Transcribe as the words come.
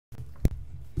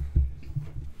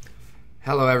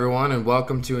Hello everyone and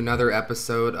welcome to another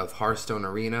episode of Hearthstone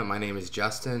Arena. My name is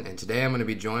Justin and today I'm going to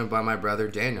be joined by my brother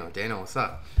Daniel. Daniel, what's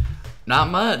up? Not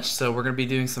much. So we're going to be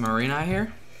doing some arena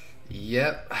here.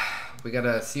 Yep. We got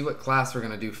to see what class we're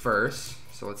going to do first.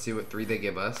 So let's see what 3 they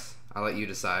give us. I'll let you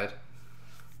decide.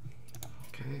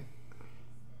 Okay.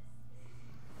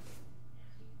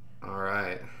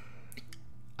 Alright.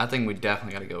 I think we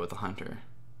definitely got to go with the Hunter.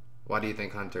 Why do you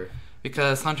think Hunter?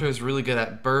 Because Hunter is really good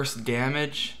at burst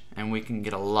damage and we can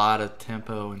get a lot of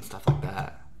tempo and stuff like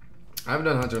that. I haven't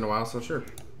done Hunter in a while, so sure.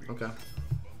 Okay.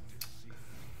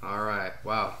 Alright.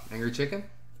 Wow. Angry Chicken?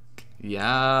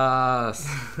 Yes.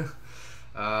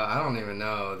 I don't even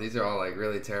know. These are all like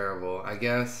really terrible. I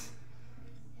guess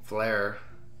Flare.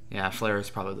 Yeah, Flare is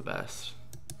probably the best.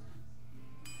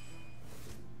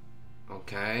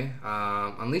 Okay.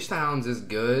 Unleash the Hounds is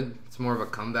good. It's more of a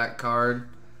comeback card.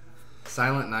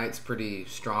 Silent Knight's pretty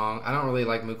strong. I don't really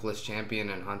like Mookless Champion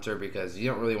and Hunter because you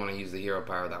don't really want to use the hero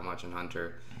power that much in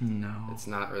Hunter. No. It's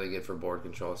not really good for board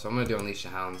control. So I'm going to do Unleash the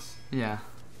Hounds. Yeah.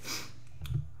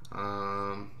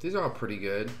 These are all pretty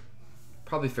good.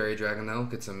 Probably Fairy Dragon though.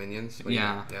 Get some minions.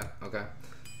 Yeah. Yeah, okay.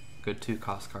 Good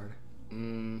 2-cost card.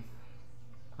 I'm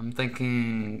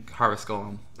thinking Harvest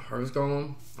Golem. Harvest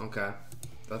Golem? Okay.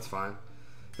 That's fine.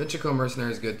 Ventricle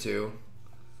Mercenary is good too.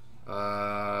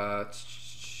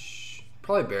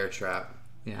 Probably Bear Trap.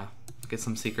 Yeah. Get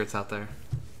some secrets out there.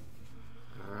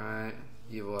 Alright.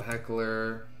 Evil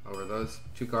Heckler over those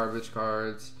 2 garbage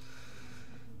cards.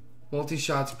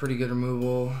 Multi-Shot's pretty good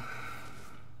removal.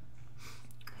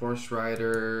 Horse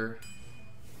Rider.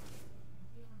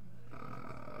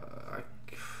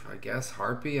 I guess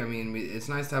Harpy. I mean, it's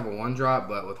nice to have a 1-drop,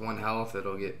 but with 1 health,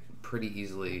 it'll get pretty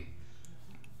easily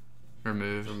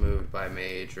removed by a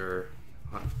mage or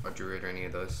a druid or any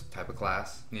of those type of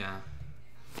class. Yeah.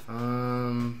 I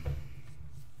don't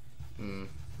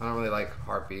really like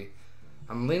Harpy.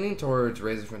 I'm leaning towards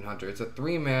Razorfish Hunter. It's a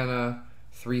 3 mana,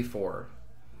 3/4.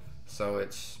 So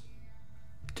it's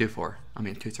 2/4. I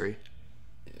mean 2/3.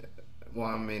 well,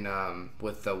 I mean,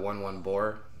 with the 1/1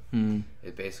 boar,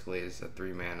 it basically is a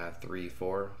 3 mana,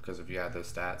 3/4 because if you add those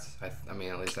stats, I mean,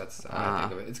 at least that's how I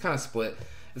think of it. It's kind of split.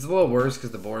 It's a little worse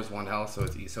because the boar is 1 health, so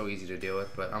it's so easy to deal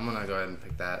with. But I'm gonna go ahead and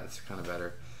pick that. It's kind of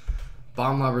better.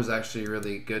 Bomb Lover is actually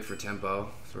really good for tempo,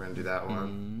 so we're gonna do that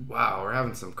one. Wow, we're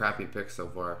having some crappy picks so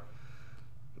far.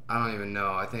 I don't even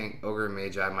know. I think Ogre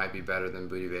Magi might be better than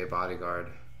Booty Bay Bodyguard.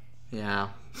 Yeah.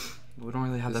 We don't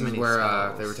really have This that is many where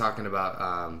spells. they were talking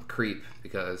about creep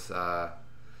because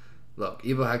look,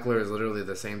 Evil Heckler is literally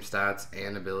the same stats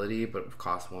and ability, but it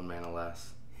costs 1 mana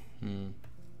less.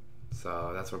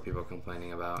 So that's what people are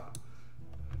complaining about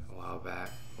a while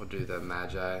back. We'll do the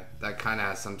Magi. That kind of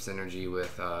has some synergy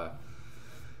with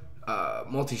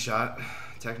multi-shot.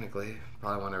 Technically,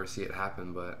 probably won't ever see it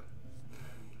happen, but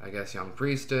I guess Young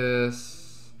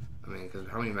Priestess. I mean, because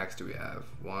how many mechs do we have?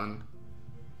 1.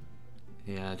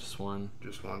 Yeah, just 1.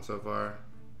 Just 1 so far.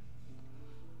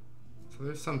 So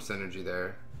there's some synergy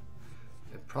there.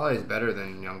 It probably is better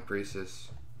than Young Priestess.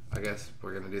 I guess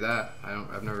we're gonna do that.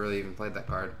 I've never really even played that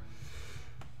card.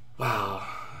 Wow,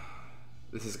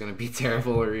 this is gonna be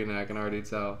terrible arena. I can already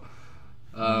tell.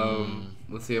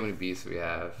 Let's see how many beasts we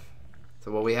have.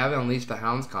 So we have Unleash the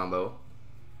Hounds combo.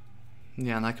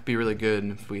 Yeah, and that could be really good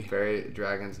if we... Fairy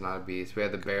Dragon's not a beast. We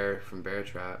had the bear from Bear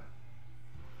Trap.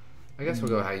 I guess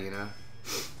we'll go Hyena.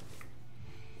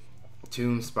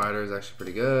 Tomb Spider is actually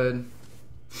pretty good.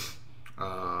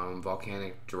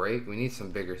 Volcanic Drake. We need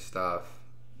some bigger stuff.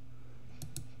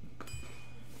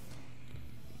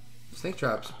 Snake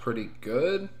Trap's pretty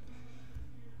good.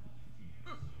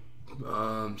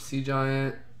 Sea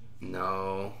Giant.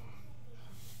 No.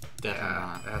 Definitely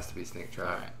not. It has to be Snake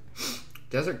Trap. Right.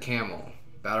 Desert Camel.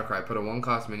 Battlecry. Put a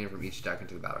 1-cost minion from each deck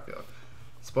into the battlefield.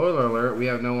 Spoiler alert, we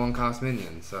have no 1-cost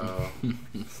minions, so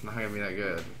it's not going to be that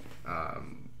good.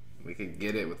 We could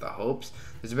get it with the hopes.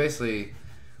 There's basically...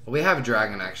 Well, we have a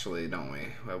dragon, actually, don't we?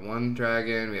 We have 1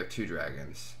 dragon. We have 2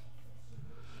 dragons.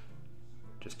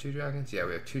 Just 2 dragons? Yeah,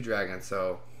 we have 2 dragons,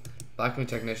 so... Black Moon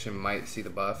Technician might see the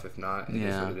buff. If not, it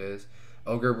is what it is.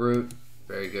 Ogre Brute.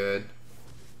 Very good.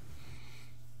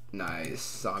 Nice.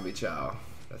 Zombie Chow.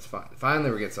 That's fine.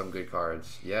 Finally, we get some good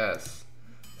cards. Yes.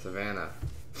 Savannah.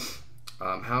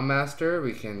 Houndmaster,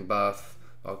 we can buff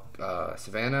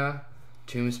Savannah,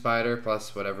 Tomb Spider,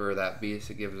 plus whatever that beast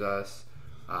it gives us.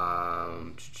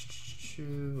 What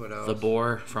else? The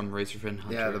boar from Razorfish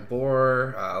Hunter. Yeah, the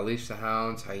boar, Unleash the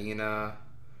Hounds, Hyena.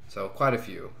 So quite a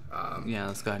few. Yeah,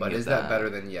 let's go ahead and But get is that better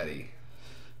than Yeti?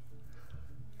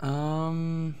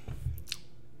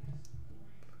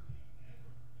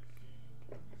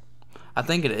 I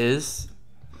think it is.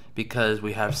 because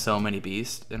we have so many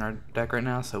beasts in our deck right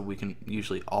now, so we can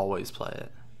usually always play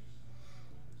it.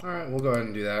 Alright, we'll go ahead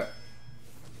and do that.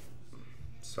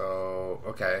 So,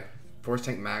 okay. Force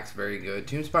Tank Max, very good.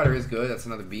 Tomb Spider is good. That's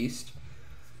another beast.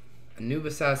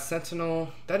 Anubis Sentinel,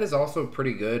 that is also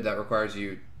pretty good. That requires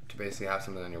you to basically have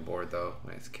something on your board, though,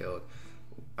 when it's killed.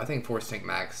 I think Force Tank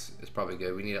Max is probably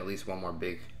good. We need at least one more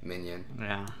big minion.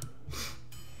 Yeah.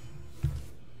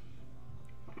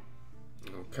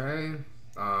 Okay.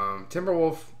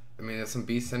 Timberwolf, I mean, it's some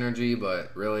beast synergy,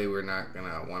 but really we're not going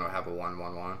to want to have a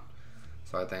 1/1/1.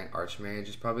 So I think Archmage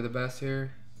is probably the best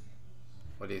here.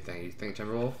 What do you think? You think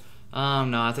Timberwolf?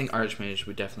 No, I think Archmage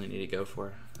we definitely need to go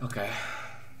for. Okay.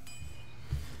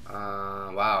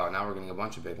 Wow, now we're getting a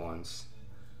bunch of big ones.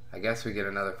 I guess we get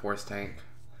another Force Tank.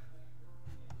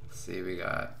 Let's see, we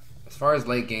got, as far as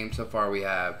late game so far, we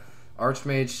have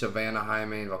Archmage, Savannah,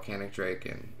 Highmane, Volcanic Drake,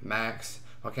 and Max.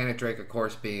 Volcanic Drake, of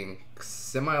course, being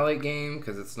semi-late game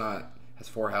because it's not, has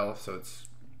 4 health, so it's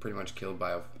pretty much killed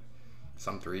by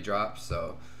some 3 drops.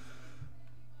 So,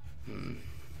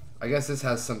 I guess this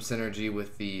has some synergy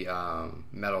with the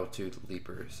Metal Tooth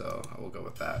Leaper, so I will go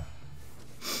with that.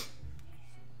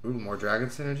 Ooh, more Dragon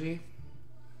synergy?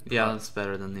 Yeah, that's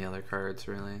better than the other cards,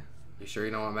 really. You sure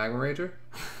you don't want Magma Rager?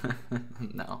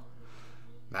 No.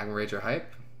 Magma Rager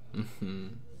hype? Mm-hmm.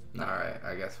 No. Alright,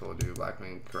 I guess we'll do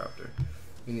Blackwing Corruptor.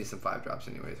 We need some 5 drops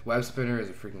anyways. Web Spinner is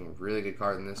a freaking really good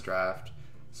card in this draft.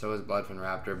 So is Bloodfin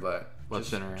Raptor, but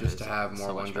just to have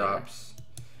more 1 drops.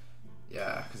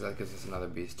 Yeah, because that gives us another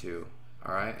beast too.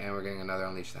 Alright, and we're getting another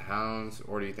Unleash the Hounds.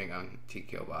 Or do you think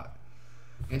Antique Killbot?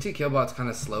 Antique Killbot's kind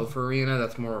of slow for Arena.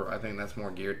 That's more, I think that's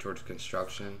more geared towards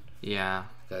construction. Yeah.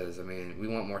 Because, I mean, we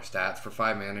want more stats. For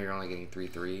 5 mana, you're only getting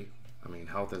 3/3. I mean,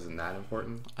 health isn't that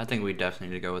important. I think we definitely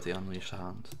need to go with the Unleash the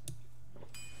Hounds.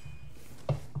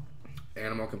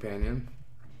 Animal Companion.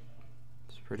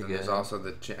 It's pretty And good. there's also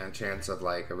the chance of,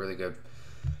 like, a really good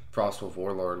Frostwolf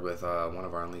Warlord with one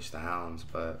of our Unleash the Hounds.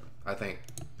 But I think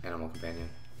Animal Companion.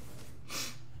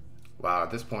 Wow, at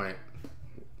this point,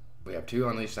 we have 2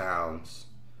 Unleash the Hounds.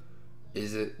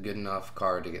 Is it good enough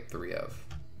card to get 3 of?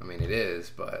 I mean, it is,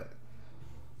 but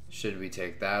should we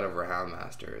take that over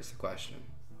Houndmaster is the question.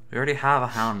 We already have a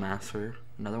Houndmaster.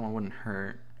 Another one wouldn't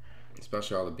hurt.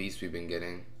 Especially all the beasts we've been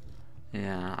getting.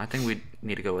 Yeah, I think we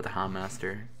need to go with the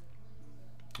Houndmaster.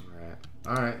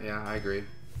 Alright, yeah, I agree.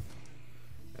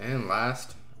 And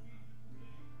last,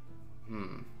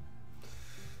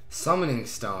 Summoning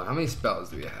Stone. How many spells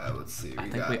do we have? Let's see. I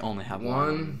think we only have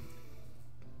 1.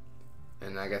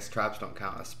 And I guess traps don't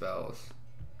count as spells.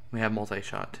 We have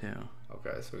multi-shot too.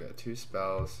 Okay, so we got 2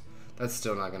 spells. That's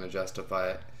still not going to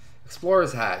justify it.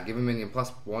 Explorer's Hat. Give a minion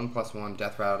 +1/+1,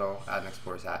 Death Rattle, add an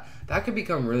Explorer's Hat. That could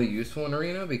become really useful in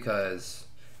Arena because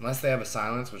unless they have a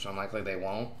Silence, which unlikely they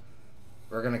won't,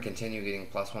 we're going to continue getting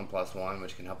 +1/+1,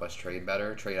 which can help us trade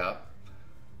better, trade up.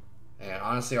 And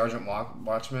honestly, Argent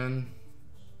Watchman,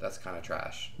 that's kind of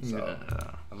trash. So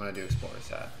yeah. I'm going to do Explorer's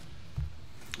Hat.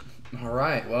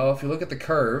 Alright, well, if you look at the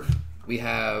curve, we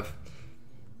have...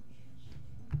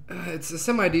 it's a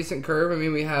semi-decent curve. I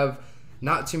mean, we have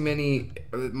not too many...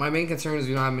 My main concern is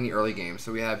we don't have many early games.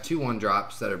 So we have 2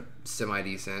 1-drops that are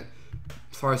semi-decent.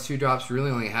 As far as 2 drops, we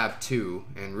really only have 2.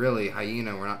 And really,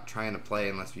 Hyena, we're not trying to play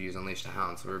unless we use Unleash the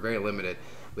Hound. So we're very limited.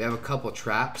 We have a couple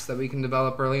traps that we can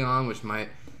develop early on, which might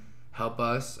help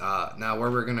us. Now,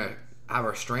 where we're going to have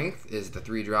our strength is the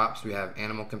 3 drops. We have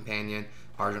Animal Companion,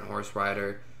 Argent Horse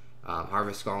Rider,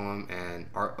 Harvest Golem, and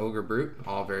Ogre Brute,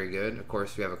 all very good. Of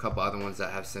course, we have a couple other ones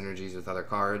that have synergies with other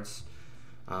cards.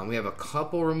 We have a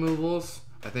couple removals.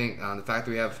 I think the fact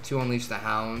that we have 2 Unleash the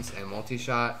Hounds and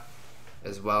Multi-Shot,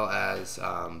 as well as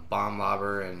Bomb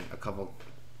Lobber and a couple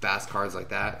fast cards like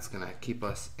that, it's going to keep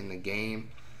us in the game.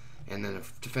 And then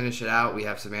to finish it out, we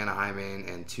have Savannah Highmane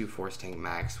and 2 Force Tank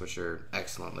Max, which are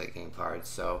excellent late game cards.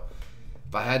 So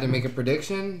if I had to make a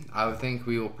prediction, I would think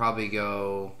we will probably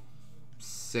go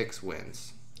 6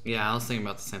 wins. Yeah, I was thinking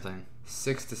about the same thing.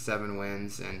 6 to 7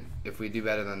 wins, and if we do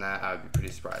better than that, I would be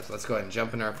pretty surprised. Let's go ahead and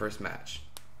jump into our first match.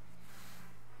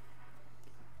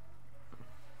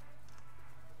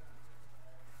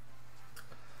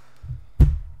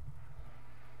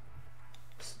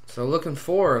 So looking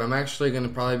forward, I'm actually going to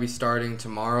probably be starting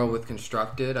tomorrow with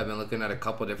Constructed. I've been looking at a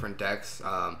couple different decks.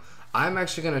 I'm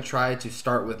actually going to try to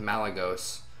start with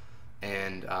Malagos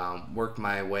and work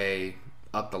my way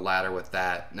up the ladder with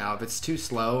that. Now, if it's too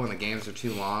slow and the games are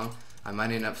too long, I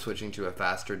might end up switching to a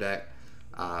faster deck,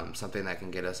 something that can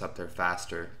get us up there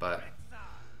faster. But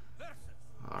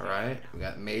all right, we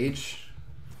got Mage.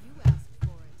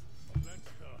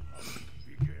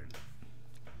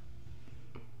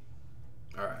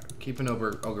 All right, keeping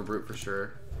Ogre Brute for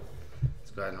sure.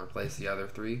 Let's go ahead and replace the other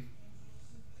 3.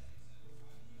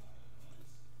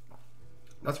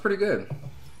 That's pretty good.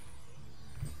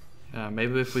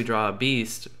 Maybe if we draw a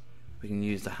beast, we can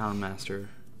use the Houndmaster.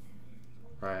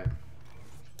 Right.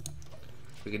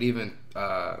 We could even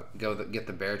get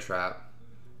the bear trap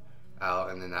out,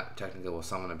 and then that technically will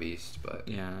summon a beast. But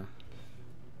yeah,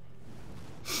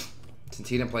 since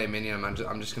he didn't play a minion,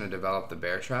 I'm just gonna develop the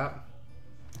bear trap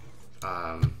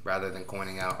rather than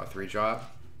coining out a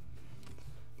 3-drop,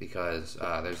 because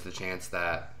there's the chance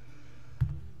that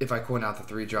if I coin out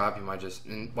the 3-drop, he might just...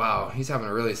 And wow, he's having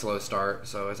a really slow start,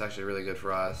 so it's actually really good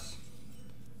for us.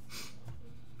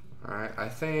 Alright, I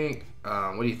think...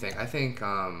 what do you think? I think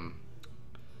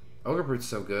Ogre Brute's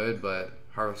so good, but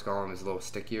Harvest Golem is a little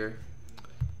stickier.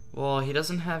 Well, he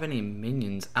doesn't have any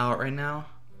minions out right now.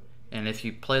 And if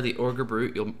you play the Ogre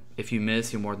Brute, if you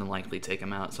miss, you'll more than likely take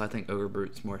him out. So I think Ogre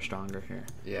Brute's more stronger here.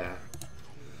 Yeah.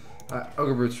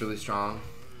 Ogre Brute's really strong,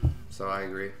 so I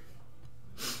agree.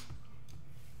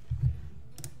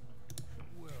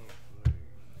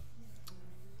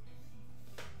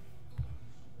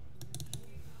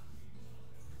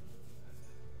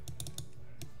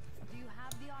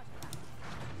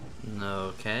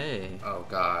 Okay. Oh,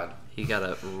 God. He got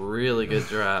a really good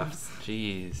draft.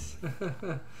 Jeez.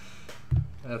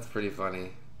 That's pretty funny.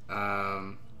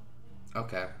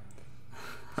 Okay.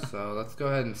 So let's go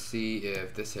ahead and see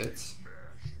if this hits.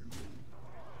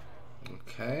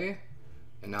 Okay.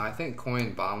 And now I think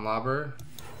coin Bomb Lobber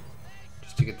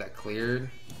just to get that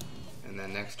cleared. And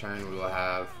then next turn we will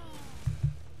have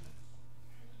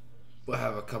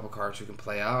a couple cards we can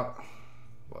play out.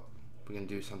 We can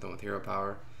do something with hero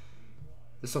power.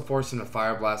 This will force him to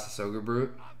Fire Blast this Ogre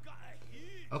Brute.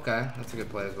 Okay, that's a good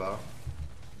play as well.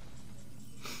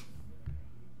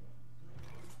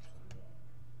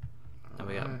 And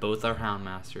we got both our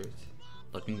Houndmasters.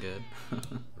 Looking good.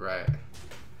 Right.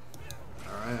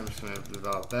 Alright, I'm just going to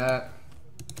develop that.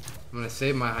 I'm going to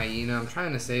save my Hyena. I'm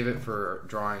trying to save it for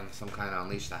drawing some kind of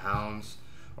Unleash the Hounds.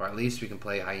 Or at least we can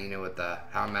play Hyena with the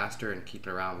Houndmaster and keep it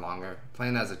around longer.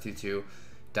 Playing as a 2-2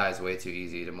 dies way too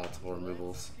easy to multiple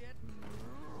removals.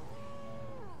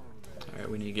 Alright,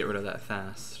 we need to get rid of that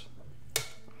fast.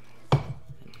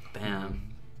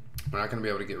 Bam. We're not going to be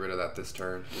able to get rid of that this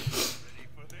turn.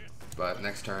 But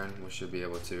next turn, we should be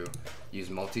able to use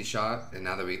multi-shot. And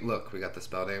now that we got the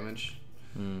spell damage.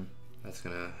 That's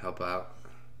going to help out.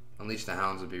 Unleash the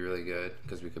Hounds would be really good,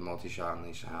 because we could multi-shot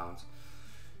Unleash the Hounds.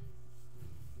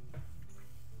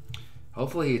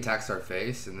 Hopefully he attacks our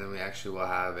face, and then we actually will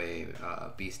have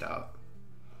a beast out.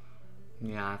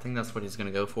 Yeah, I think that's what he's going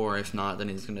to go for. If not, then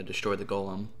he's going to destroy the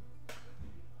golem.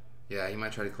 Yeah, he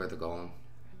might try to clear the golem.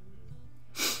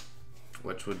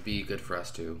 Which would be good for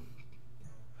us too.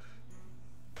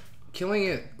 Killing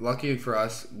it, lucky for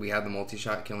us, we had the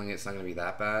multi-shot. Killing it's not going to be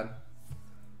that bad.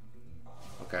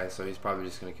 Okay, so he's probably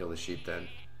just going to kill the sheep then.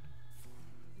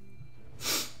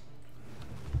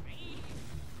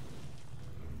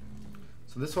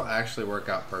 So this will actually work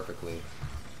out perfectly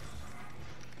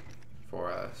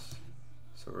for us.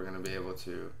 So we're going to be able to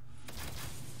do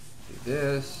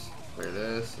this, clear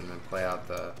this, and then play out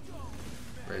the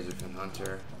Razorfin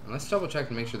Hunter. And let's double check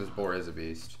to make sure this boar is a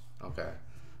beast. Okay.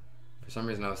 For some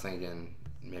reason I was thinking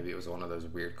maybe it was one of those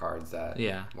weird cards that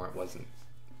it wasn't.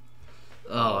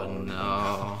 Oh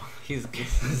no.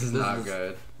 This is not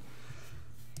good.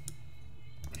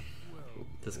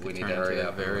 This could turn into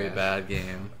a very bad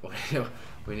game.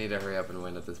 We need to hurry up and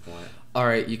win at this point.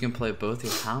 Alright, you can play both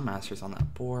your Houndmasters on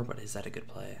that board, but is that a good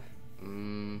play? I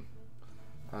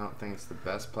don't think it's the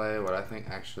best play. What I think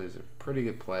actually is a pretty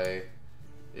good play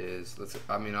is,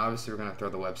 obviously we're going to throw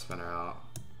the web spinner out.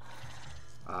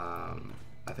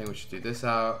 I think we should do this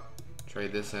out,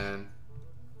 trade this in,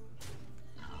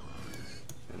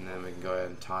 and then we can go ahead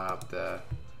and taunt up the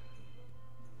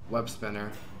web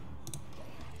spinner.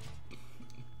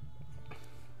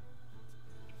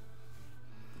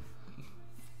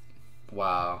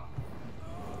 Wow.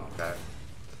 Okay.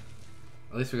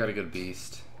 At least we got a good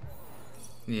beast.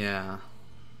 Yeah.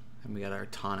 And we got our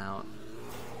taunt out.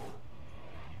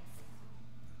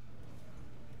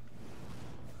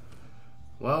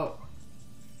 Well,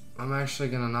 I'm actually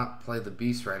going to not play the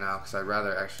beast right now because I'd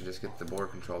rather actually just get the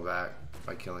board control back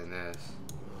by killing this.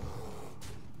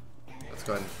 Let's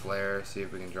go ahead and flare, see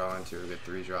if we can draw into a good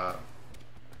 3-drop.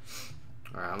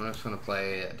 Alright, I'm just going to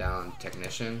play down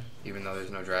Technician, even though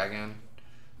there's no dragon.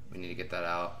 We need to get that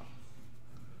out.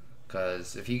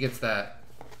 Because if he gets that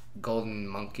Golden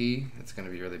Monkey, it's going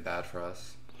to be really bad for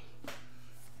us.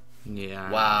 Yeah.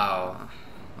 Wow.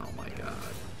 Oh my god.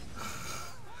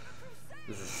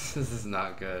 This is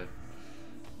not good.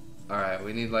 Alright,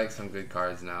 we need like some good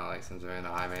cards now, like some Savannah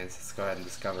High Mains. Let's go ahead and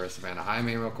discover a Savannah High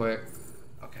Main real quick.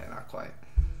 Okay, not quite.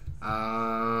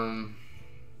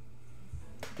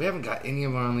 We haven't got any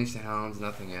of our Unleash the Hounds,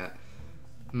 nothing yet.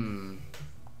 I'm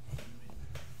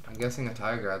guessing a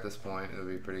Tiger at this point, it would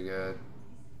be pretty good.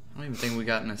 I don't even think we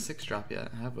gotten a 6-drop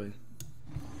yet, have we?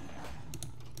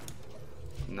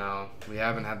 No, we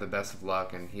haven't had the best of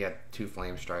luck, and he had 2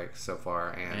 Flamestrikes so far,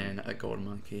 And a Golden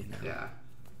Monkey. No. Yeah.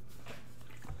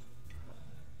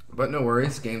 But no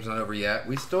worries, game's not over yet.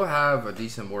 We still have a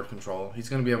decent board control. He's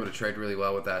going to be able to trade really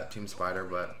well with that Tomb Spider,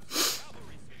 but...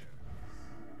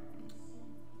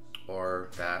 Or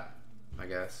that, I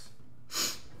guess.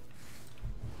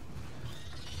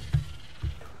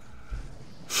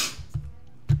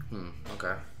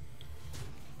 Okay.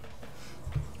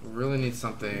 We really need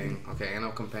something... Okay,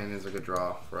 Animal Companion is a good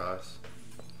draw for us.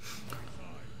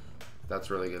 That's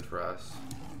really good for us.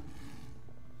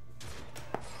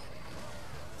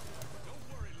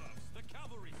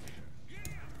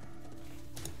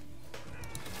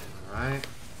 Alright.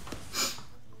 If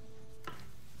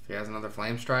he has another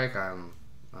Flamestrike, I'm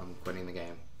quitting the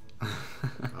game.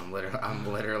 I'm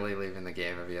literally leaving the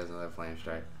game if he has another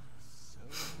Flamestrike.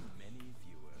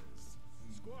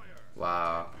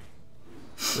 Wow.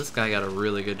 This guy got a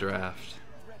really good draft.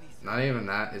 Not even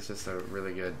that, it's just a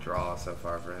really good draw so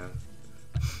far for him.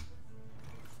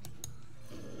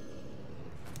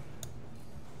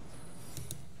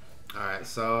 Alright,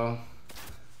 so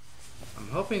I'm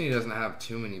hoping he doesn't have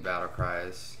too many battle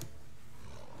cries.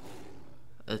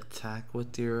 Attack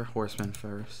with your horseman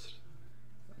first.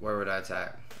 Where would I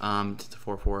attack? To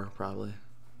 4/4 probably.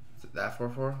 Is it that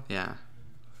 4/4? Yeah.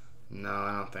 No,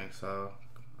 I don't think so.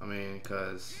 I mean,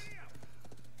 because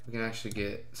we can actually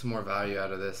get some more value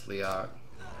out of this Leok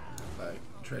by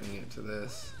trading it to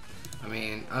this. I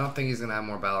mean, I don't think he's going to have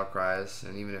more battle cries,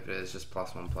 and even if it is just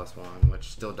 +1/+1, which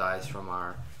still dies from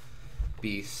our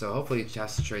beast. So hopefully he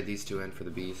has to trade these 2 in for the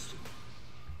beast.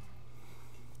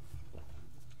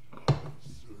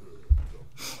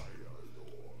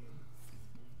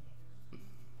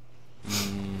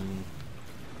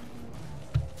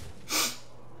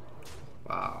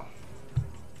 Wow.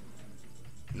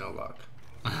 No luck.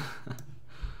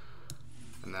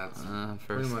 And that's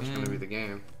pretty much going to be the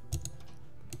game.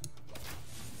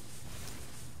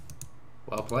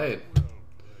 Well played.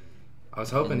 I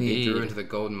was hoping he drew into the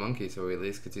Golden Monkey so we at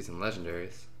least could see some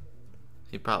legendaries.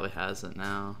 He probably has it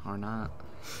now, or not.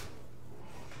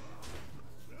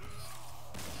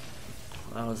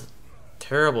 That was a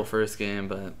terrible first game,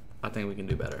 but I think we can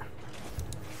do better.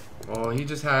 Well, he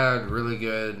just had really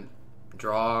good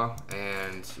draw,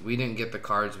 and we didn't get the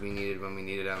cards we needed when we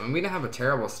needed them. And we didn't have a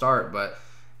terrible start,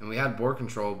 and we had board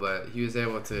control, but he was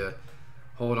able to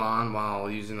hold on while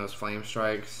using those flame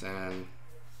strikes, and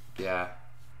yeah.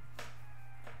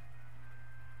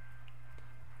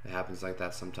 It happens like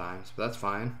that sometimes, but that's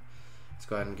fine. Let's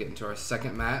go ahead and get into our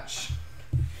second match.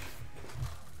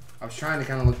 I was trying to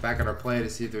kind of look back at our play to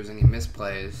see if there's any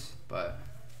misplays, but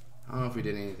I don't know if we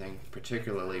did anything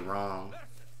particularly wrong.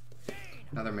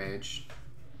 Another mage.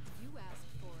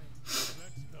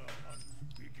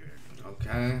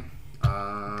 Okay.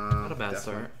 Not a bad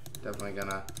start. Definitely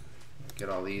gonna get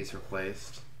all these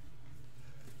replaced.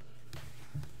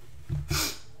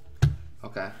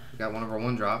 Okay, we got one of our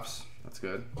 1-drops. That's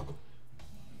good.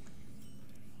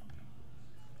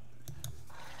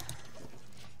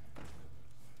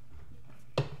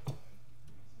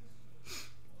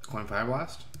 Coin Fire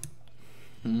Blast?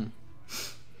 Wouldn't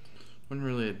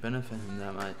really benefit him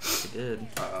that much if he did.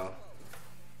 Uh-oh.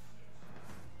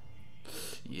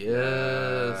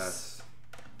 Yes.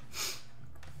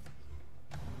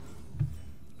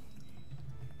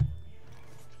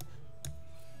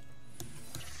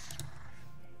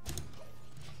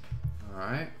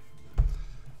 Alright.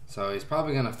 So he's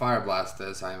probably going to Fire Blast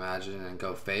this, I imagine, and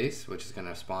go face, which is going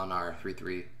to spawn our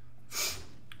 3/3.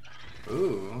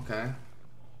 Ooh, okay.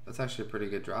 That's actually a pretty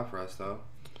good drop for us, though.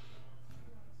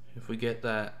 If we get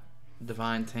that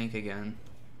Divine Tank again,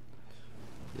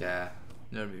 yeah,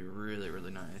 that would be really,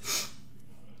 really nice.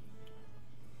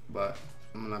 But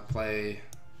I'm going to play...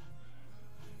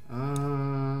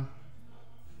 I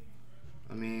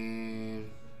mean...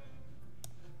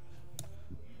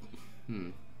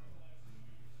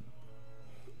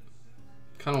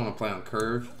 Kind of want to play on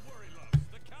curve.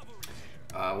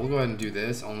 We'll go ahead and do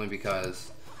this only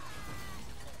because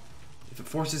if it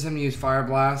forces him to use Fire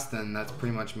Blast, then that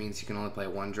pretty much means he can only play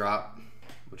 1-drop,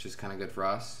 which is kind of good for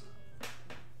us.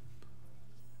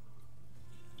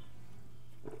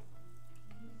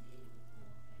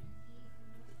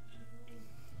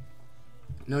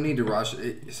 No need to rush.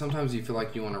 Sometimes you feel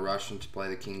like you want to rush into play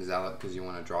the King Zealot because you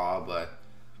want to draw, but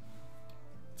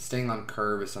staying on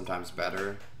curve is sometimes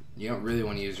better. You don't really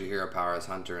want to use your hero power as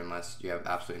Hunter unless you have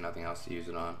absolutely nothing else to use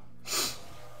it on.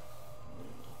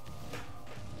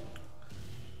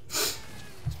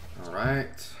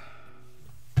 Alright.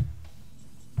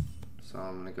 So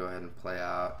I'm going to go ahead and play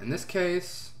out. In this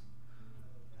case,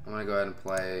 I'm going to go ahead and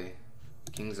play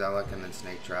King Zealot and then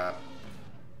Snake Trap.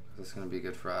 This is going to be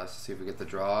good for us. See if we get the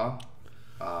draw.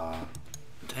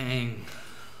 Dang.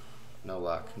 No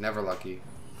luck. Never lucky.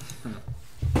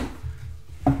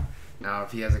 Now,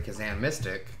 if he has a Kazan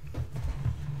Mystic...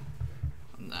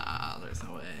 Nah, there's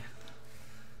no way.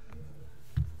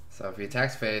 So if he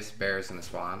attacks face, Bear's going to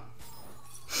spawn.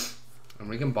 And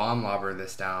we can Bomb Lobber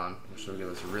this down, which will give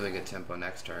us a really good tempo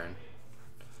next turn.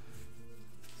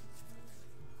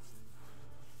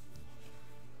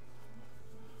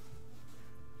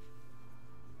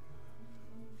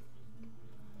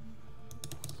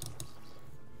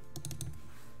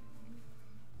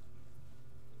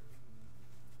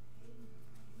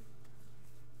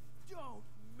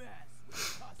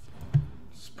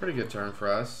 It's a pretty good turn for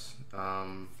us.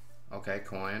 Okay,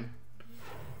 coin.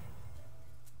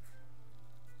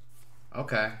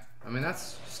 Okay, I mean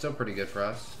that's still pretty good for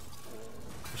us.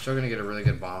 We're still gonna get a really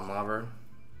good Bomb Lobber.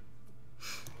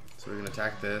 So we're gonna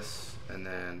attack this and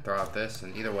then throw out this,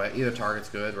 and either way, either target's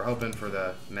good. We're hoping for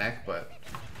the mech, but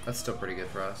that's still pretty good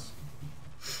for us.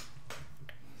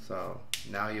 So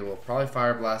now you will probably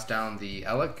Fire Blast down the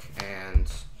Elec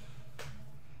and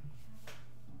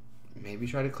maybe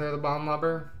try to clear the Bomb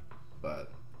Lobber,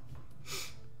 but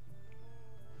it's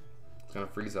gonna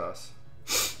freeze us.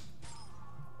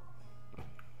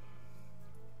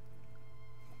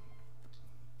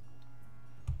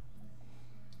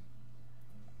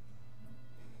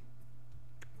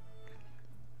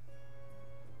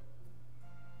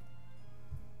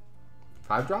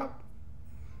 Five drop?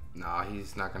 Nah,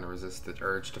 he's not gonna resist the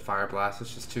urge to Fire Blast.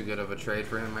 It's just too good of a trade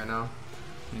for him right now.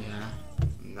 Yeah.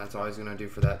 And that's all he's gonna do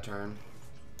for that turn.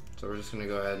 So we're just gonna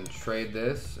go ahead and trade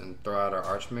this and throw out our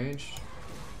Archmage.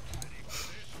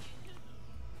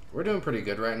 We're doing pretty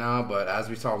good right now, but as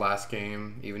we saw last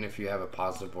game, even if you have a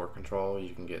positive board control,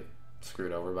 you can get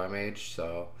screwed over by Mage.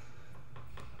 So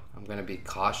I'm gonna be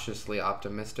cautiously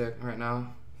optimistic right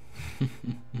now.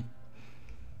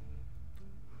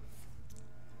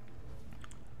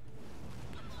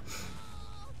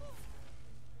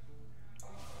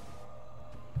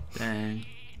 Dang.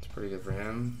 It's pretty good for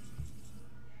him.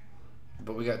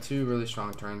 But we got two really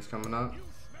strong turns coming up.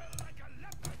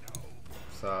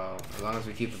 So as long as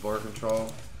we keep the board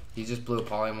control, he just blew a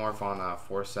polymorph on a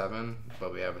 4/7,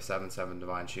 but we have a 7/7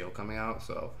 Divine Shield coming out.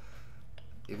 So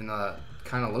even though that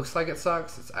kind of looks like it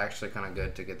sucks, it's actually kind of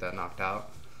good to get that knocked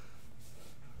out.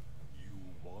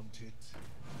 You want it?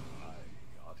 I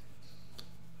got it.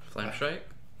 Flamestrike?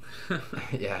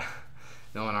 Yeah,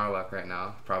 knowing our luck right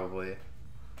now, probably.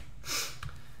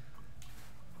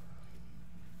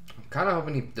 I'm kind of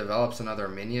hoping he develops another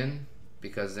minion,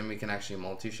 because then we can actually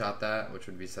multi-shot that, which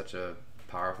would be such a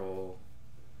powerful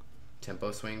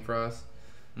tempo swing for us.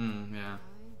 Yeah.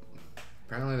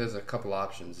 Apparently there's a couple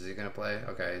options. Is he going to play?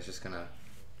 Okay, he's just going to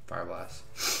Fire Blast,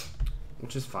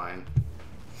 which is fine.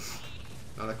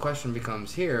 Now the question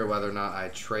becomes here whether or not I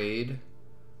trade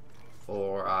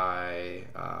or I...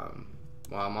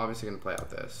 well, I'm obviously going to play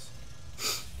out this.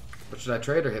 But should I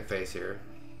trade or hit face here?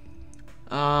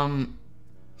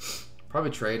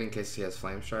 Probably trade in case he has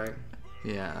Flamestrike.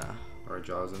 Yeah. Or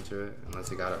draws into it, unless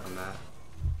he got it from that.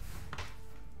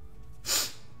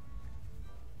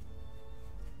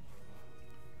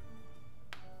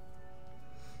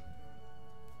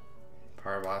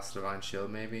 Power Blast, Divine Shield,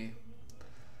 maybe.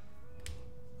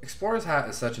 Explorer's Hat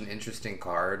is such an interesting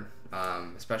card,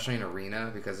 especially in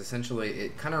Arena, because essentially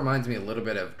it kind of reminds me a little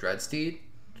bit of Dreadsteed,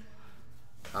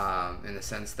 in the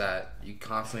sense that you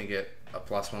constantly get a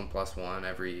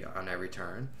 +1/+1 on every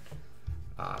turn,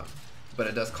 but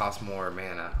it does cost more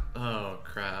mana. Oh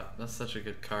crap, that's such a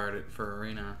good card for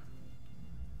Arena.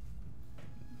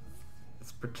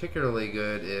 It's particularly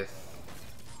good if,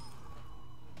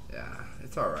 yeah,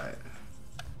 it's alright.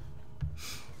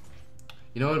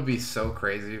 You know what would be so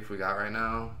crazy if we got right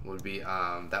now? Would be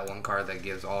that one card that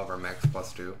gives all of our mechs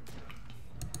 +2.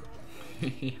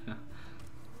 Yeah.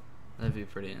 That'd be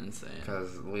pretty insane.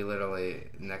 Because we literally,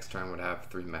 next turn, would have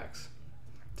 3 mechs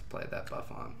to play that buff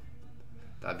on.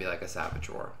 That'd be like a Savage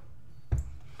Roar.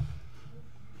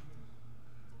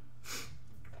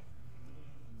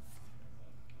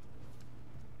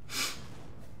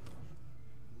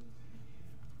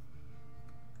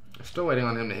 I'm still waiting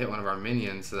on him to hit one of our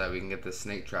minions so that we can get the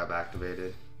Snake Trap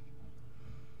activated.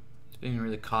 being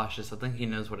really cautious. I think he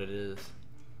knows what it is.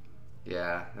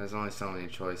 Yeah, there's only so many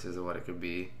choices of what it could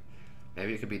be.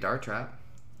 Maybe it could be Dart Trap.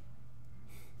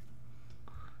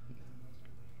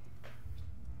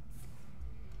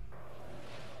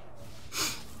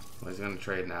 Well, he's gonna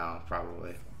trade now,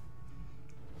 probably.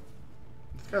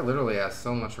 This guy literally has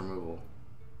so much removal.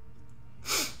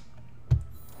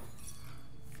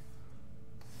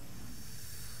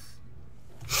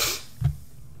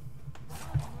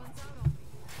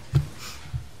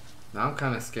 Now I'm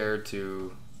kind of scared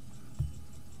to...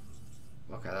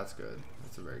 Okay, that's good.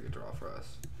 That's a very good draw for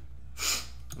us.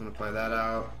 I'm going to play that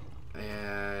out.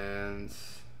 And...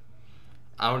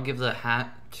 I would give the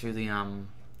hat to the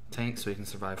tank so he can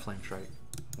survive Flamestrike.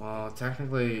 Well,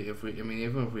 technically, if we... I mean,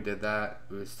 even if we did that,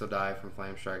 we would still die from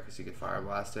Flamestrike because he could Fire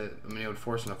Blast it. I mean, it would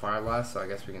force him to Fire Blast, so I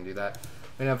guess we can do that.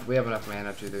 We have enough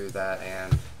mana to do that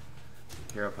and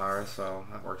Hero Power, so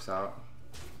that works out.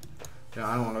 You know,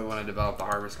 I don't really want to develop the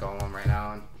Harvest Golem right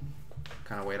now and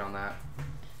kind of wait on that.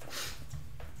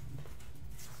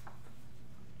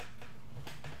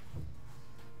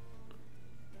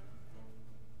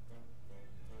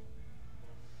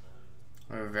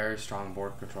 We have a very strong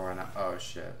board control right now. Oh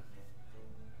shit.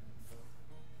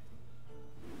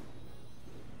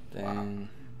 Dang.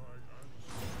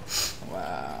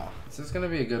 Wow. This is going to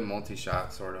be a good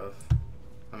multi-shot, sort of.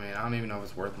 I mean, I don't even know if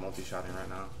it's worth multi-shotting right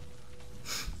now.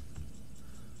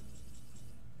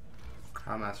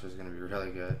 Master is going to be really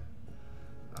good.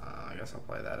 I guess I'll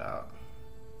play that out.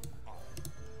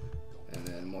 And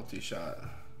then multi-shot.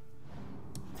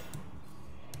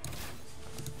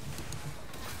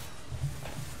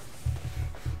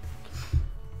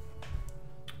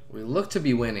 We look to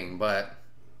be winning, but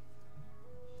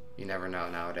you never know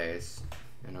nowadays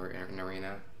in an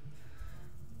arena.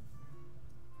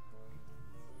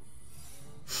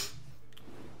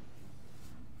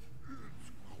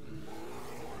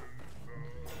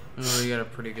 Oh, you got a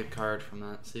pretty good card from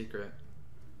that secret.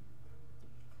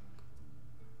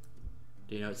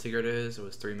 Do you know what secret it is? It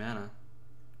was 3 mana.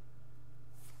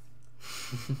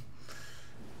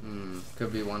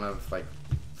 Could be one of like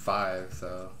 5,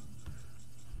 so.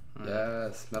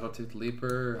 Yes, Metal Tooth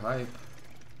Leaper, hype.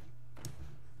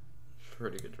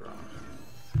 Pretty good draw.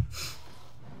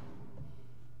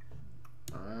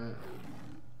 Alright.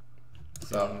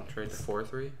 So, trade the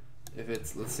 4/3? if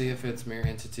it's, let's see if it's Mirror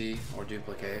Entity or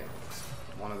Duplicate.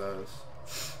 One of those.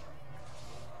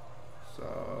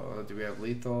 So, do we have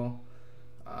Lethal?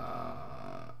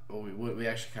 Well, we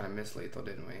actually kind of missed Lethal,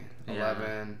 didn't we? Yeah.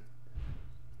 11,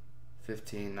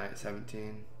 15,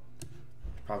 17.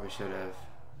 Probably should have.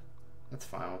 That's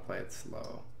fine, we'll play it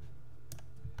slow.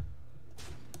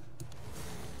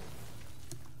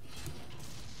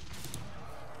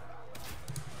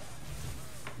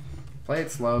 Play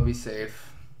it slow, be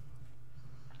safe.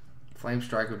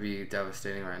 Flamestrike would be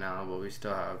devastating right now, but we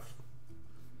still have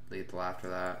Lethal after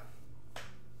that.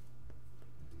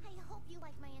 I hope you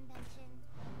like my invention.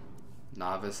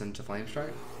 Novice into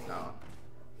Flamestrike? No.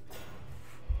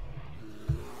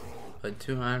 Put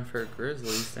 2 on for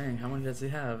Grizzlies. Dang, how many does he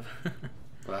have?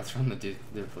 Well, that's from the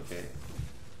Duplicate.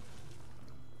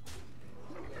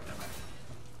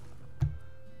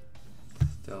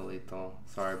 Still Lethal.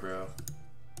 Sorry, bro.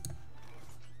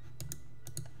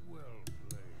 Well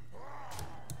played.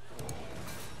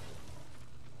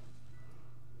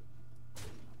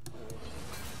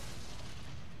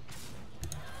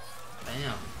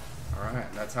 Bam.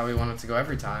 Alright, that's how we want it to go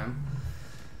every time.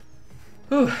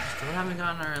 Whew. Still haven't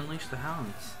gotten our Unleash the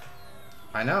Hounds.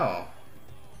 I know.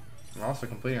 We're also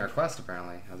completing our quest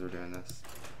apparently as we're doing this.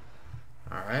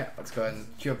 Alright, let's go ahead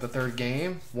and queue up the third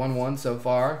game. 1-1 so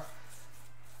far.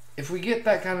 If we get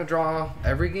that kind of draw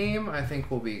every game, I think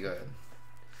we'll be good.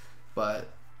 But,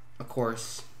 of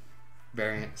course,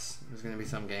 variance. There's going to be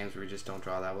some games where we just don't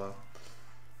draw that well.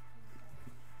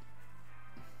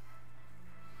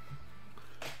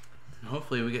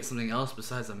 Hopefully we get something else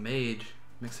besides a mage.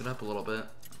 Mix it up a little bit.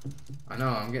 I know,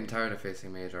 I'm getting tired of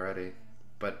facing mage already.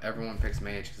 But everyone picks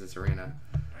mage because it's arena.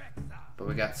 But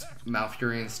we got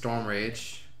Malfurion Storm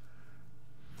Rage.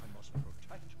 I must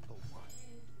protect the wild.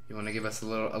 You want to give us a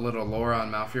little lore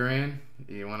on Malfurion?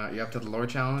 You up to the lore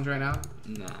challenge right now?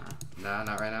 Nah. Nah,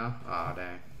 not right now? Aw,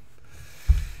 dang.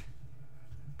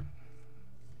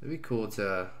 It'd be cool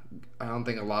to... I don't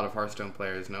think a lot of Hearthstone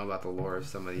players know about the lore of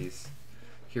some of these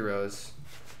heroes.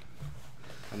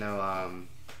 I know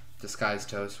Disguised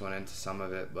Toast went into some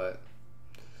of it, but...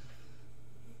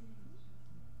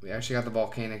 We actually got the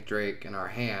Volcanic Drake in our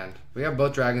hand. We have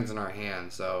both dragons in our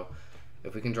hand, so...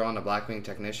 If we can draw on the Blackwing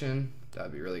Technician,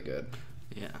 that'd be really good.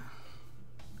 Yeah.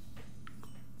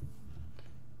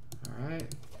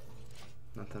 Alright.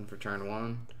 Nothing for turn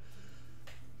 1.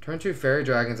 Turn 2 Fairy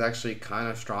Dragon's actually kind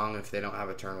of strong if they don't have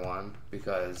a turn 1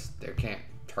 because they can't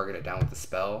target it down with the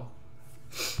spell.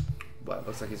 But it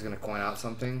looks like he's going to coin out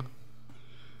something.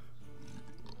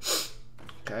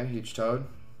 Okay, huge toad.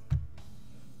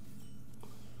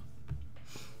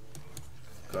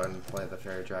 Go ahead and play the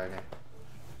Fairy Dragon.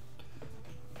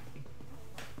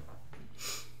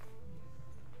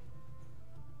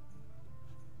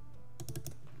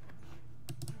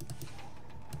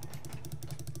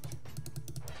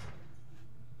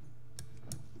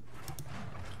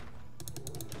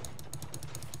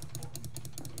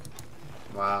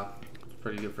 Wow,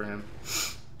 pretty good for him.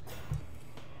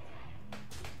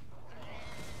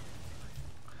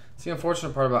 The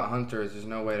unfortunate part about Hunter is there's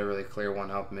no way to really clear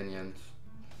 1-health minions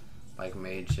like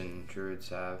Mage and Druids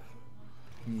have.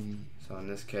 So in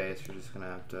this case, we're just going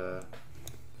to have to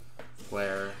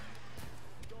flare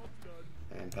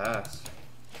and pass.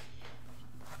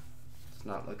 It's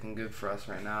not looking good for us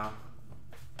right now.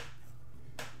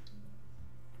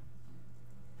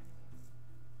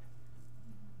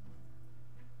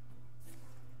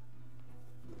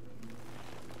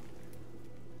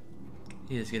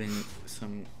 He is getting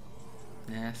some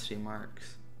nasty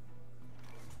marks.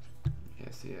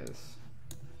 Yes, he is.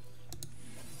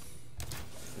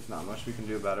 There's not much we can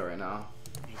do about it right now.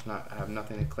 I have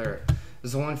nothing to clear it.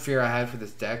 There's the one fear I had for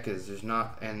this deck is there's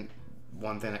not, and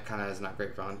one thing that kind of is not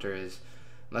great for Hunter is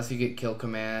unless you get kill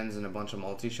commands and a bunch of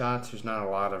multi-shots, there's not a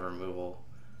lot of removal.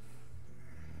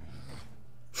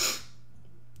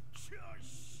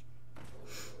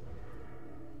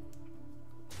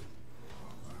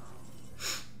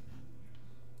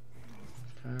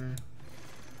 Okay.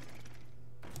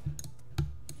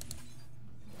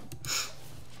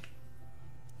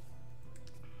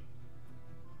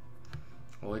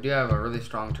 Well, we do have a really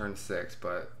strong turn 6,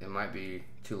 but it might be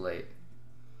too late.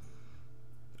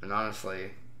 And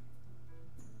honestly,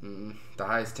 the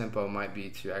highest tempo might be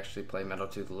to actually play Metal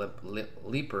Tooth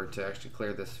Leaper to actually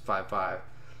clear this 5/5.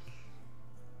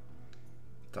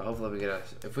 So hopefully we get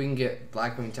if we can get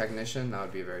Blackwing Technician, that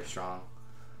would be a very strong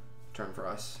turn for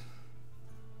us.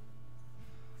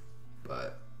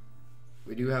 But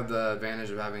we do have the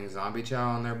advantage of having Zombie Chow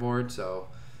on their board, so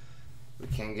we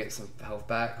can get some health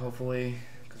back, hopefully.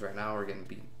 Because right now we're getting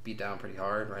beat down pretty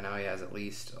hard. Right now he has at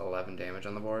least 11 damage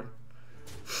on the board.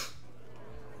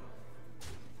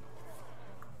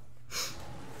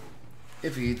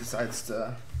 If he decides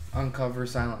to uncover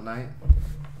Silent Night.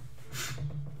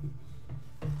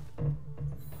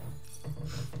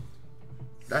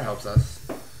 That helps us.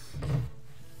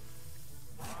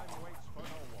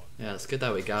 Yeah, it's good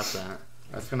that we got that.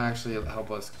 That's going to actually help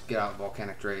us get out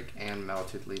Volcanic Drake and Metal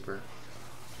Tooth Leaper.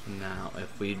 Now,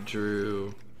 if we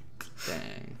drew...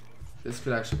 Dang. This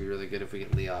could actually be really good if we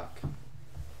get Leok.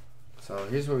 So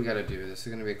here's what we got to do. This is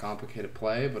going to be a complicated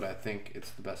play, but I think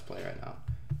it's the best play right now.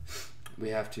 We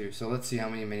have to... So let's see how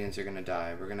many minions are going to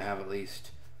die. We're going to have at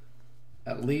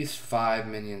least 5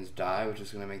 minions die, which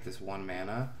is going to make this 1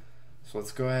 mana. So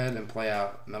let's go ahead and play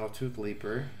out Metal Tooth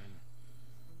Leaper.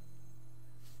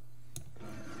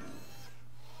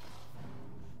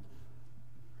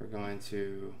 We're going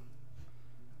to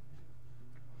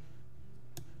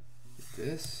do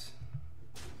this.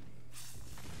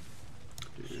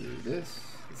 Do this.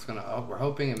 It's gonna. Oh, we're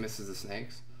hoping it misses the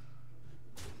snakes.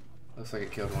 Looks like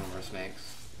it killed one of our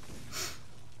snakes.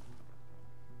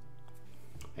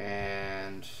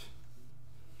 And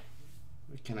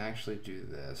we can actually do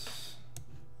this.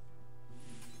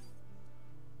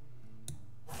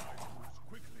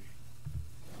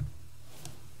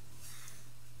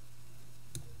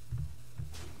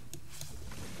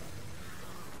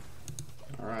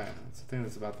 Alright, I think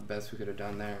that's about the best we could have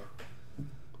done there.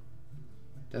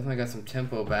 Definitely got some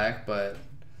tempo back, but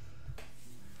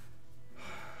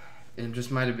it just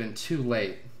might have been too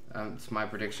late. It's my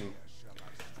prediction.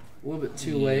 A little bit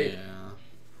too late. Yeah.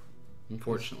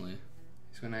 Unfortunately.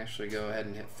 He's going to actually go ahead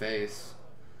and hit face.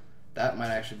 That might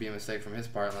actually be a mistake from his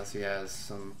part unless he has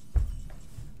some...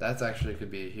 That's actually could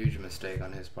be a huge mistake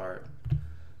on his part.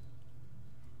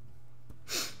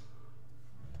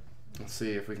 Let's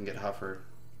see if we can get Huffer.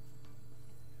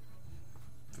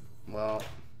 Well,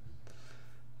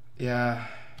 yeah.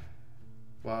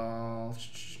 Well,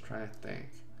 trying to think.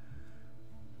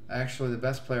 Actually, the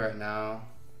best play right now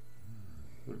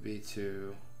would be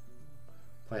to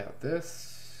play out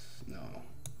this. No,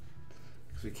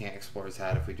 because we can't explore his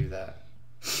hat if we do that.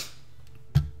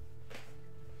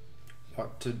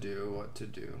 What to do? What to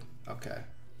do? Okay,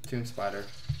 Tomb Spider.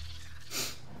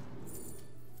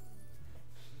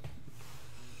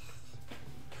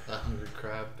 That Hungry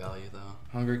Crab value, though.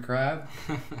 Hungry Crab?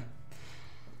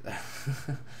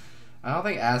 I don't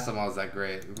think Asimov is that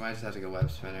great. We might just have to go Web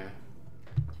Spinner.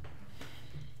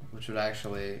 Which would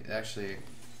actually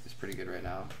is pretty good right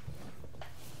now.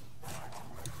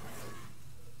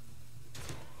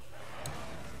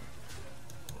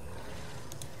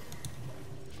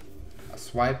 A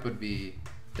swipe would be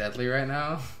deadly right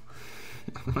now.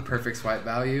 Perfect swipe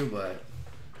value, but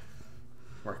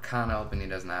we're kind of hoping he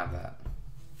doesn't have that.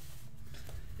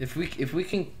 If we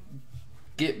can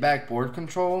get back board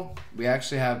control, we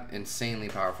actually have insanely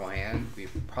powerful hand. We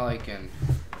probably can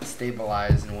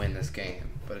stabilize and win this game,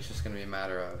 but it's just going to be a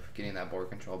matter of getting that board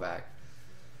control back.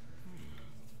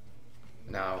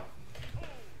 Now,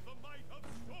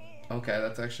 okay,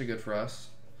 that's actually good for us.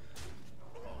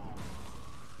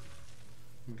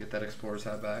 Get that Explorer's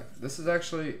Hat back. This is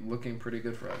actually looking pretty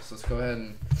good for us. Let's go ahead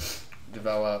and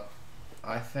develop.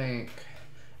 I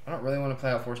don't really want to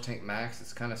play out Force Tank Max.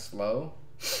 It's kind of slow.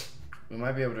 We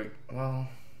might be able to, well...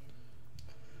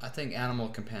 I think Animal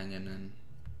Companion and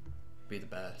be the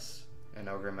best. And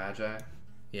Ogre Magi?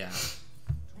 Yeah.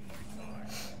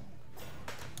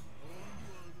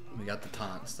 We got the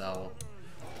taunts, that'll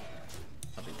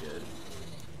be good.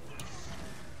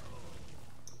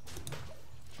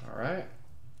 Alright.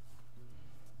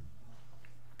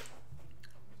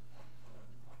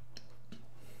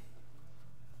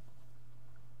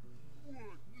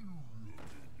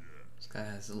 This guy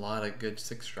has a lot of good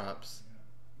 6-drops.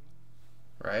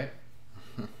 Right?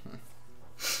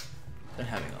 They're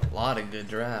having a lot of good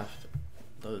draft.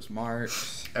 Those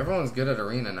marks. Everyone's good at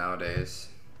Arena nowadays.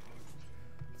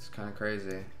 It's kind of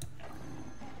crazy.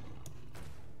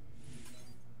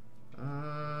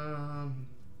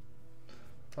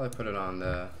 Probably put it on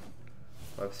the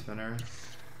Web Spinner.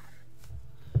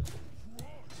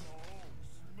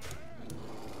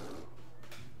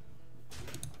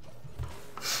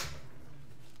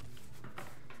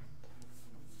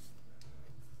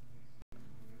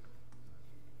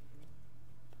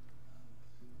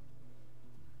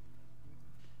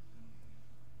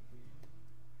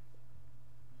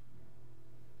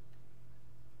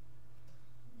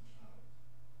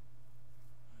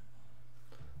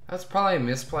 That's probably a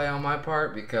misplay on my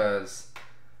part because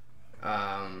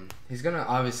he's gonna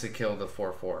obviously kill the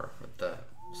 4/4 with the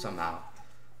somehow.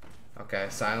 Okay,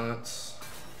 silence.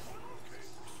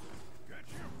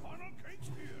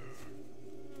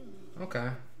 Okay.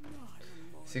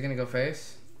 Is he gonna go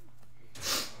face?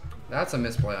 That's a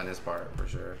misplay on his part for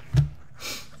sure.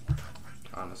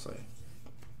 Honestly.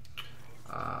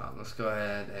 Let's go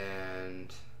ahead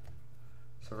and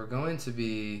so we're going to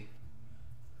be.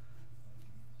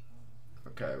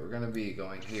 Okay, we're gonna be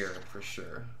going here for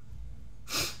sure.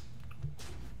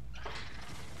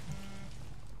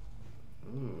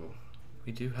 Ooh.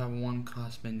 We do have one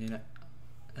cost minion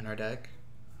in our deck.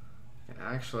 Can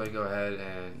actually go ahead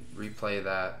and replay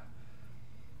that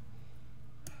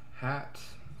hat.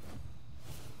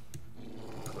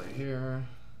 Play here.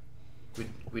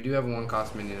 We do have one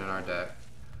cost minion in our deck.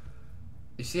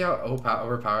 You see how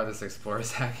overpowered this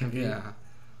Explorer's Hat can be? Yeah.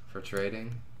 For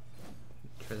trading?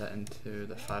 Turn that into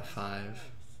the 5/5.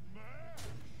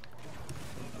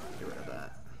 Get rid of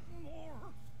that.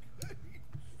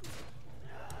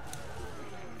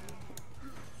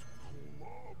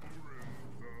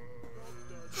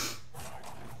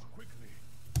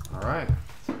 Alright,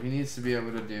 so he needs to be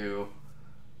able to do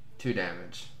 2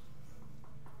 damage.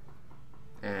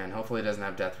 And hopefully he doesn't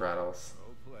have death rattles.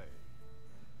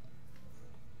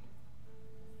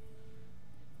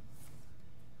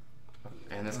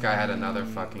 And this guy had another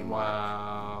fucking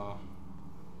wow.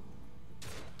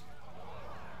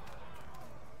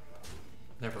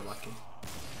 Never lucky.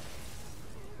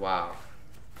 Wow.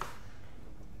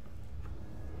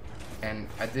 And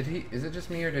did he? Is it just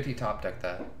me or did he top deck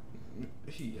that?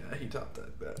 He top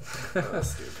decked that. That's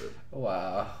stupid.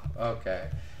 Wow. Okay.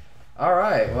 All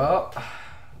right. Well,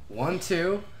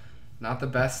 1-2. Not the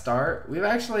best start. We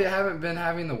actually haven't been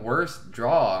having the worst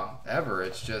draw ever.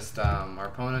 It's just our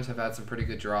opponents have had some pretty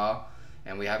good draw,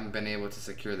 and we haven't been able to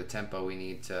secure the tempo we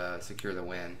need to secure the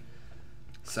win.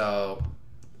 So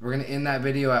we're going to end that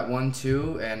video at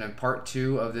 1-2, and in part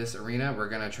 2 of this arena, we're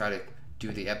going to try to do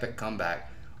the epic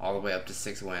comeback all the way up to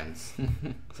 6 wins.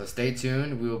 So stay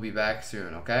tuned. We will be back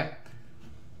soon, okay?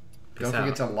 Don't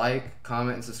forget to like,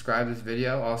 comment, and subscribe to this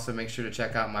video. Also, make sure to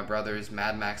check out my brother's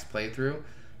Mad Max playthrough.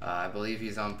 I believe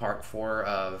he's on part 4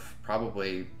 of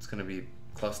probably, it's going to be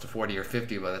close to 40 or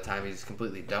 50 by the time he's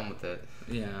completely done with it.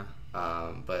 Yeah.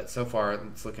 But so far,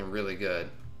 it's looking really good.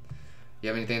 You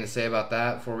have anything to say about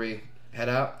that before we head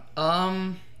out?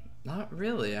 Not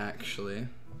really, actually.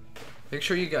 Make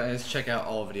sure you guys check out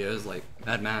all videos like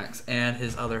Mad Max and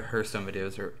his other Hearthstone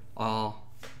videos are all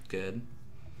good.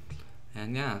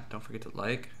 And yeah, don't forget to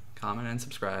like, comment, and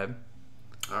subscribe.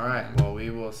 All right. Well, we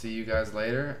will see you guys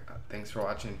later. Thanks for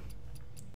watching.